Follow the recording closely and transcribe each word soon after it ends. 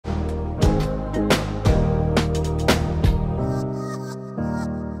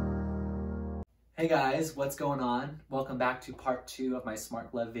Hey guys, what's going on? Welcome back to part 2 of my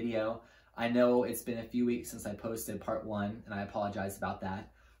smart glove video. I know it's been a few weeks since I posted part 1 and I apologize about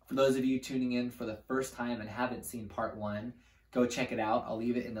that. For those of you tuning in for the first time and haven't seen part 1, go check it out. I'll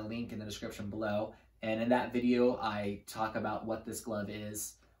leave it in the link in the description below. And in that video, I talk about what this glove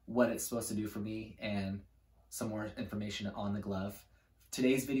is, what it's supposed to do for me, and some more information on the glove.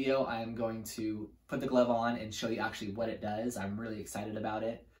 Today's video, I'm going to put the glove on and show you actually what it does. I'm really excited about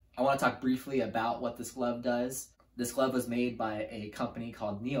it. I want to talk briefly about what this glove does. This glove was made by a company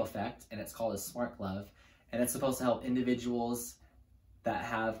called NEOFECT, and it's called a smart glove. And it's supposed to help individuals that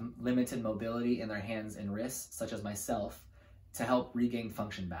have limited mobility in their hands and wrists, such as myself, to help regain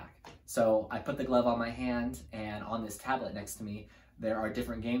function back. So I put the glove on my hand, and on this tablet next to me, there are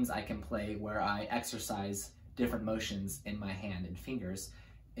different games I can play where I exercise different motions in my hand and fingers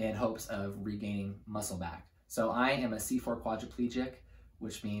in hopes of regaining muscle back. So I am a C4 quadriplegic,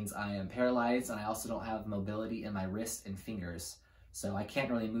 which means I am paralyzed and I also don't have mobility in my wrists and fingers. So I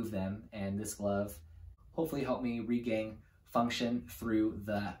can't really move them, and this glove hopefully helped me regain function through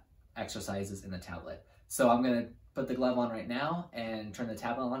the exercises in the tablet. So I'm gonna put the glove on right now and turn the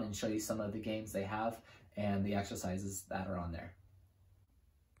tablet on and show you some of the games they have and the exercises that are on there.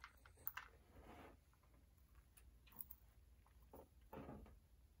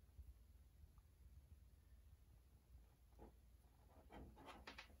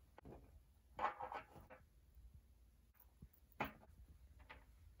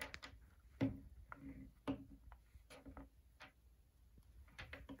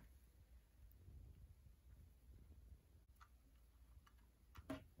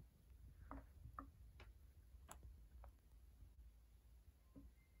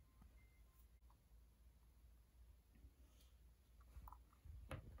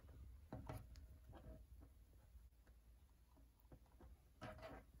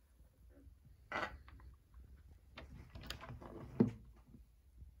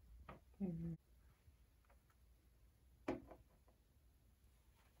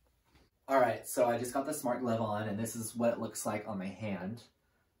 All right, so I just got the smart glove on, and this is what it looks like on my hand.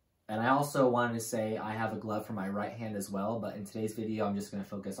 And I also wanted to say I have a glove for my right hand as well, but in today's video, I'm just gonna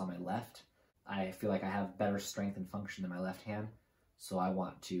focus on my left. I feel like I have better strength and function in my left hand, so I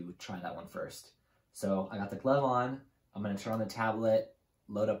want to try that one first. So I got the glove on, I'm gonna turn on the tablet,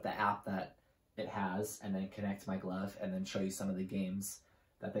 load up the app that it has, and then connect my glove, and then show you some of the games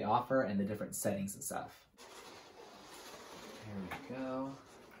that they offer and the different settings and stuff. Here we go.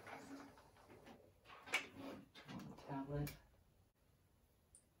 Tablet.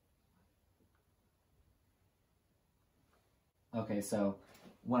 Okay, so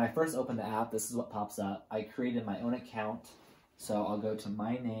when I first opened the app, this is what pops up. I created my own account, so I'll go to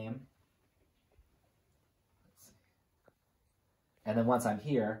my name. And then once I'm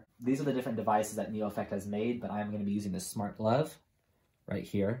here, these are the different devices that NEOFECT has made, but I'm going to be using the smart glove right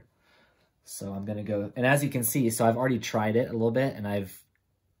here. So I'm going to go, and as you can see, so I've already tried it a little bit, and I've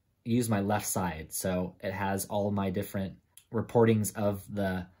use my left side, so it has all of my different reportings of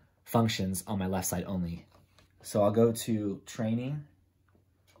the functions on my left side only. So I'll go to training,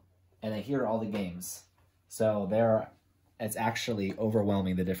 and then here are all the games. So it's actually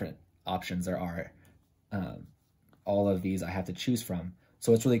overwhelming the different options there are. All of these I have to choose from.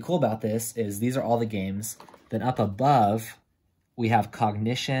 So what's really cool about this is these are all the games. Then up above, we have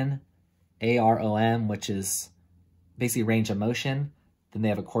cognition, AROM, which is basically range of motion. Then they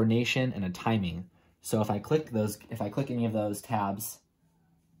have a coordination and a timing. So if I click any of those tabs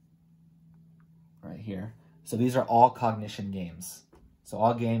right here, so these are all cognition games. So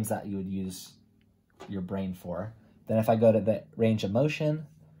all games that you would use your brain for. Then if I go to the range of motion,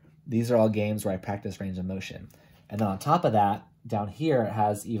 these are all games where I practice range of motion. And then on top of that, down here, it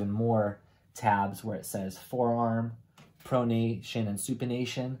has even more tabs where it says forearm, pronation, and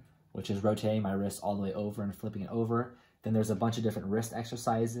supination, which is rotating my wrist all the way over and flipping it over. Then there's a bunch of different wrist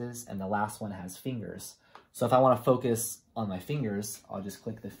exercises, and the last one has fingers. So if I want to focus on my fingers, I'll just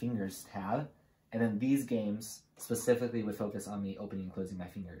click the fingers tab, and then these games specifically would focus on me opening and closing my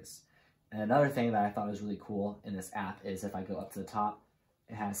fingers. And another thing that I thought was really cool in this app is if I go up to the top,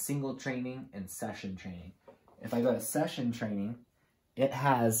 it has single training and session training. If I go to session training, it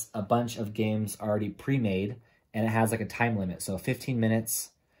has a bunch of games already pre-made, and it has like a time limit. So 15 minutes,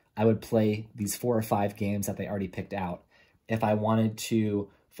 I would play these 4 or 5 games that they already picked out. If I wanted to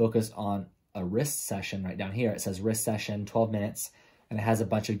focus on a wrist session, right down here, it says wrist session, 12 minutes, and it has a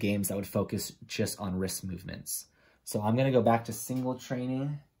bunch of games that would focus just on wrist movements. So I'm gonna go back to single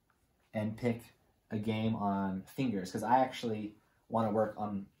training and pick a game on fingers, because I actually wanna work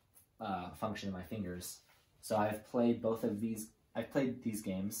on function in my fingers. So I've played both of these, I've played these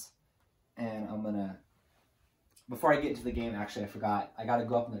games, And I'm gonna, before I get into the game, actually I forgot, I gotta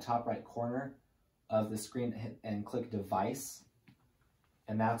go up in the top right corner of the screen and click device.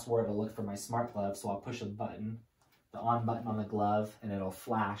 And that's where it'll look for my smart glove. So I'll push a button, the on button on the glove, and it'll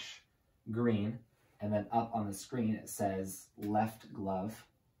flash green. And then up on the screen it says left glove,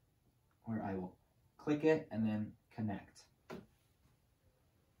 where I will click it and then connect.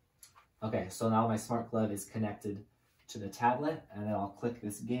 Okay, so now my smart glove is connected to the tablet, and then I'll click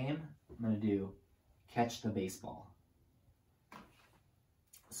this game. I'm gonna do catch the baseball.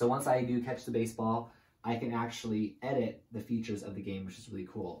 So once I do catch the baseball, I can actually edit the features of the game, which is really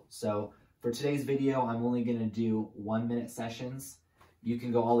cool. So for today's video, I'm only gonna do 1 minute sessions. You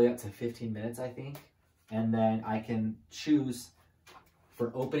can go all the way up to 15 minutes, I think. And then I can choose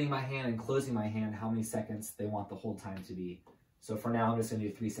for opening my hand and closing my hand how many seconds they want the whole time to be. So for now, I'm just gonna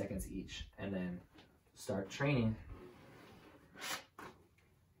do 3 seconds each and then start training.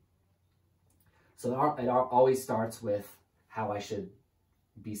 So it always starts with how I should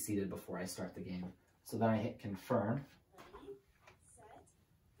be seated before I start the game. So then I hit confirm. Ready, set,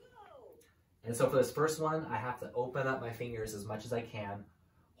 go. And so for this first one, I have to open up my fingers as much as I can,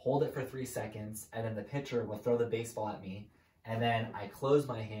 hold it for 3 seconds, and then the pitcher will throw the baseball at me. And then I close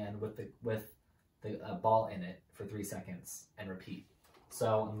my hand with the ball in it for 3 seconds and repeat.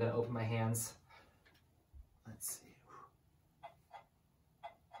 So I'm gonna open my hands. Let's see.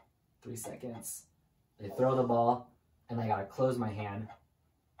 3 seconds. They throw the ball, and I gotta close my hand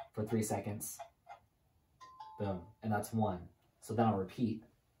for 3 seconds. Boom, and that's 1. So then I'll repeat.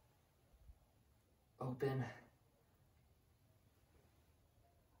 Open.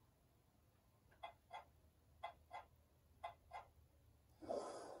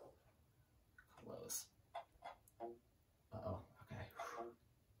 Close. Uh-oh, okay.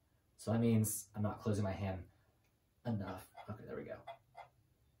 So that means I'm not closing my hand enough. Okay, there we go.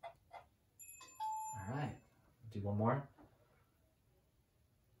 All right, do one more.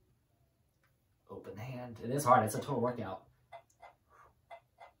 Open hand. It is hard. It's a total workout.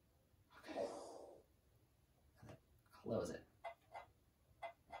 Okay. And then close it.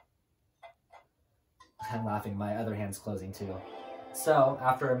 I'm laughing. My other hand's closing too. So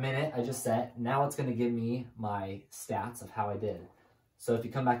after a minute, I just set. Now it's going to give me my stats of how I did. So if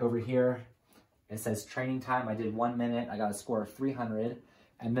you come back over here, it says training time. I did 1 minute. I got a score of 300.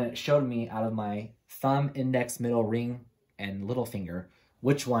 And then it showed me out of my thumb, index, middle, ring, and little finger,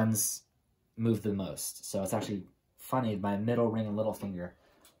 which ones moved the most. So it's actually funny, my middle, ring, and little finger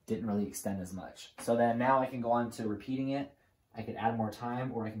didn't really extend as much. So then now I can go on to repeating it. I could add more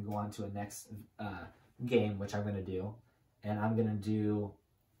time, or I can go on to a next game, which I'm gonna do. And I'm gonna do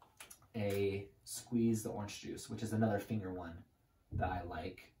a squeeze the orange juice, which is another finger one that I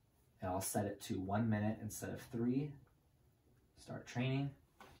like. And I'll set it to 1 minute instead of 3. Start training.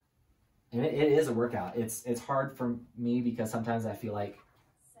 And it is a workout. It's hard for me because sometimes I feel like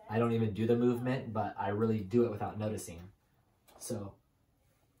I don't even do the movement, but I really do it without noticing. So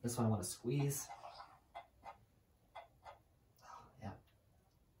this one I want to squeeze. Oh, yeah.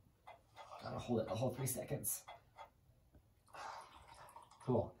 Gotta hold it the whole 3 seconds.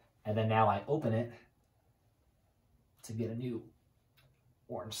 Cool. And then now I open it to get a new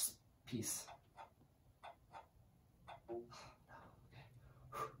orange piece.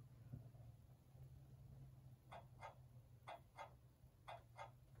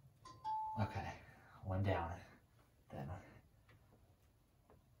 Okay, 1 down. Then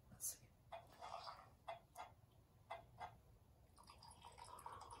let's see.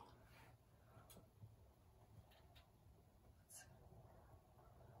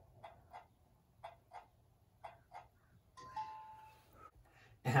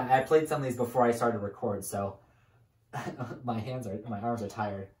 And I played some of these before I started to record, so my arms are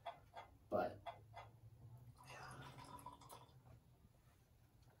tired, but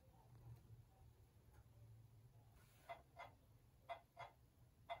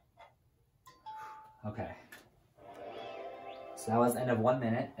okay. So that was the end of 1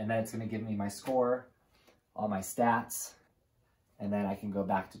 minute, and then it's going to give me my score, all my stats, and then I can go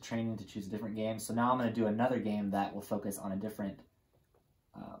back to training to choose a different game. So now I'm going to do another game that will focus on a different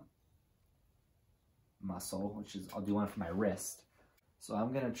muscle, which is, I'll do one for my wrist. So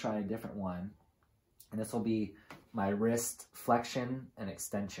I'm going to try a different one, and this will be my wrist flexion and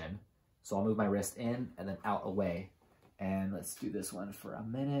extension. So I'll move my wrist in and then out away, and let's do this one for a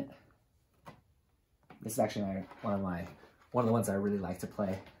minute. This is actually one of the ones I really like to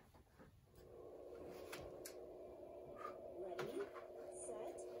play. Ready,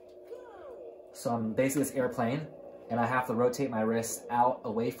 set, go. So I'm basically this airplane, and I have to rotate my wrist out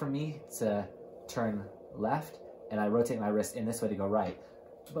away from me to turn left, and I rotate my wrist in this way to go right.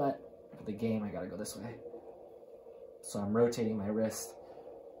 But But the game, I gotta go this way. So I'm rotating my wrist.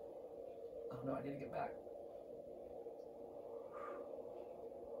 Oh no, I need to get back.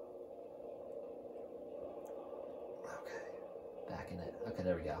 Okay, back in it. Okay,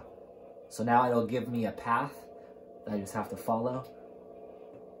 there we go. So now it'll give me a path that I just have to follow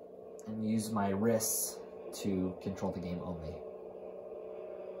and use my wrists to control the game only.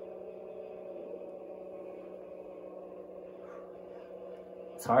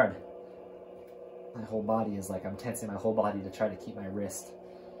 It's hard. My whole body is like, I'm tensing my whole body to try to keep my wrist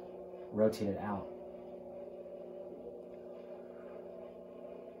rotated out.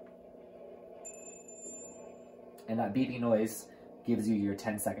 And that beeping noise gives you your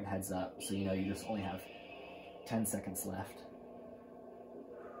 10-second heads up, so you know you just only have 10 seconds left.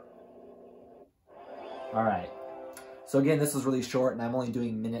 All right. So again, this was really short, and I'm only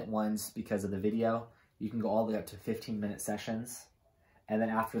doing minute ones because of the video. You can go all the way up to 15-minute sessions. And then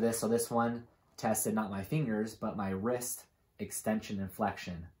after this, so this one tested not my fingers, but my wrist extension and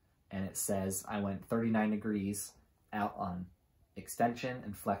flexion. And it says I went 39 degrees out on extension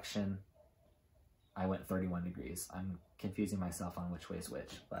and flexion. I went 31 degrees. I'm confusing myself on which way is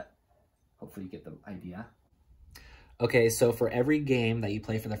which, but hopefully you get the idea. Okay, so for every game that you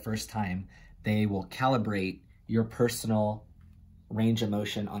play for the first time, they will calibrate your personal range of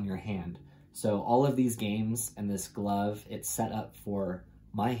motion on your hand. So all of these games and this glove, it's set up for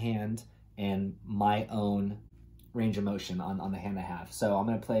my hand and my own range of motion on the hand I have. So I'm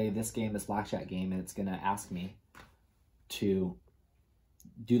gonna play this game, this blackjack game, and it's gonna ask me to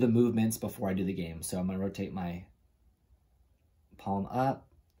do the movements before I do the game. So I'm gonna rotate my palm up,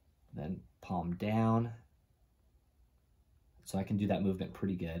 then palm down. So I can do that movement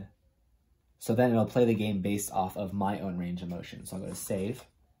pretty good. So then it'll play the game based off of my own range of motion. So I'm gonna save.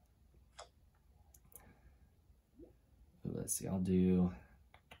 Let's see, I'll do,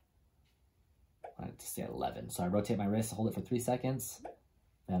 I have to stay at 11. So I rotate my wrist, hold it for 3 seconds.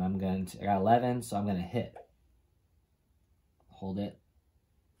 Then I'm going to, I got 11, so I'm going to hit. Hold it.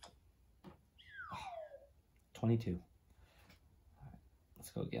 22. All right, let's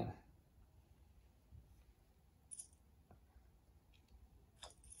go again.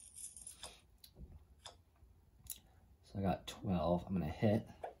 So I got 12. I'm going to hit,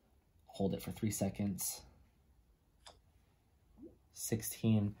 hold it for 3 seconds.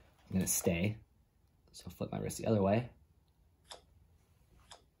 16, I'm gonna stay. So flip my wrist the other way.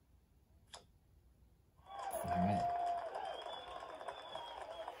 All right.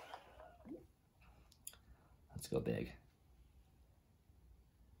 Let's go big.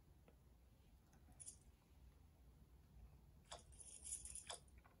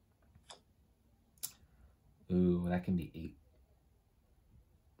 Ooh, that can be 8.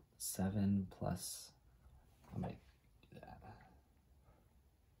 7 plus, I might do that.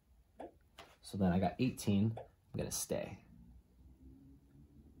 So then I got 18, I'm gonna stay.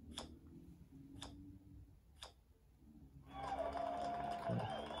 Cool.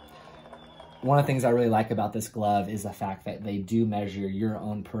 One of the things I really like about this glove is the fact that they do measure your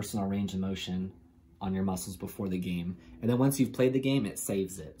own personal range of motion on your muscles before the game. And then once you've played the game, it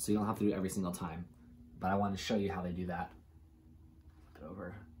saves it. So you don't have to do it every single time. But I want to show you how they do that. Flip it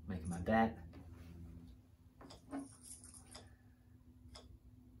over, making my bet.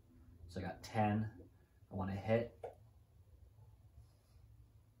 So I got 10, I want to hit.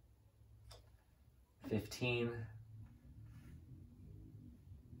 15.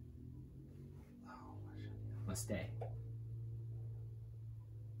 Oh, I'm gonna stay.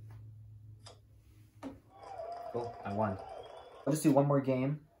 Cool, I won. I'll just do one more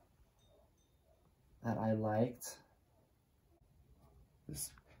game that I liked.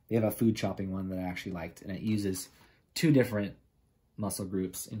 They have a food chopping one that I actually liked, and it uses 2 different muscle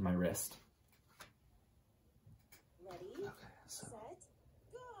groups in my wrist. Ready, Okay, so set,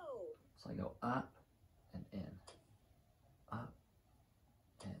 go! So I go up and in, up,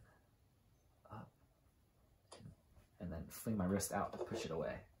 in, up, in, and then fling my wrist out to push it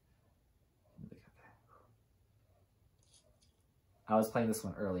away. I was playing this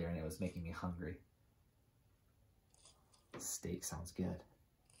one earlier and it was making me hungry. Steak sounds good.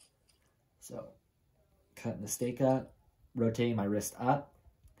 So, cutting the steak up, rotating my wrist up,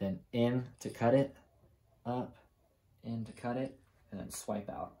 then in to cut it, up, in to cut it, and then swipe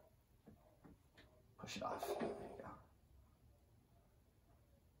out. Push it off. There you go.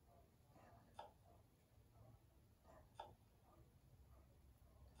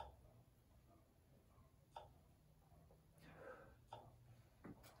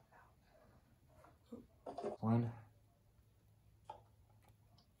 One.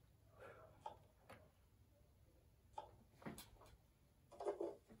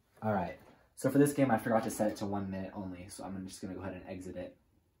 All right, so for this game, I forgot to set it to 1 minute only, so I'm just gonna go ahead and exit it.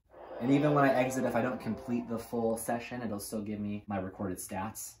 And even when I exit, if I don't complete the full session, it'll still give me my recorded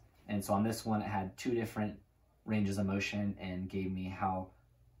stats. And so on this one, it had 2 different ranges of motion and gave me how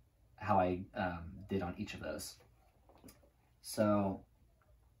I did on each of those. So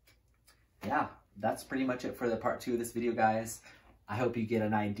yeah, that's pretty much it for the part 2 of this video, guys. I hope you get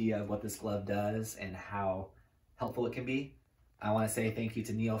an idea of what this glove does and how helpful it can be. I want to say thank you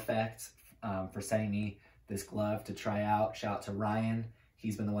to NEOFECT for sending me this glove to try out. Shout out to Ryan.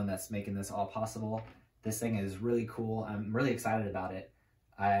 He's been the one that's making this all possible. This thing is really cool. I'm really excited about it.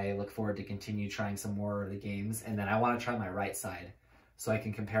 I look forward to continue trying some more of the games. And then I want to try my right side so I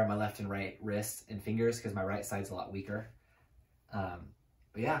can compare my left and right wrist and fingers because my right side's a lot weaker. But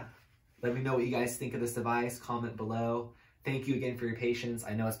yeah, let me know what you guys think of this device. Comment below. Thank you again for your patience.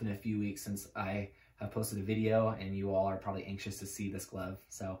 I know it's been a few weeks since I have posted a video and you all are probably anxious to see this glove.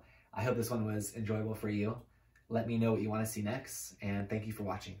 So I hope this one was enjoyable for you. Let me know what you want to see next, and thank you for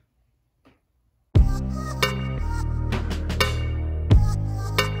watching.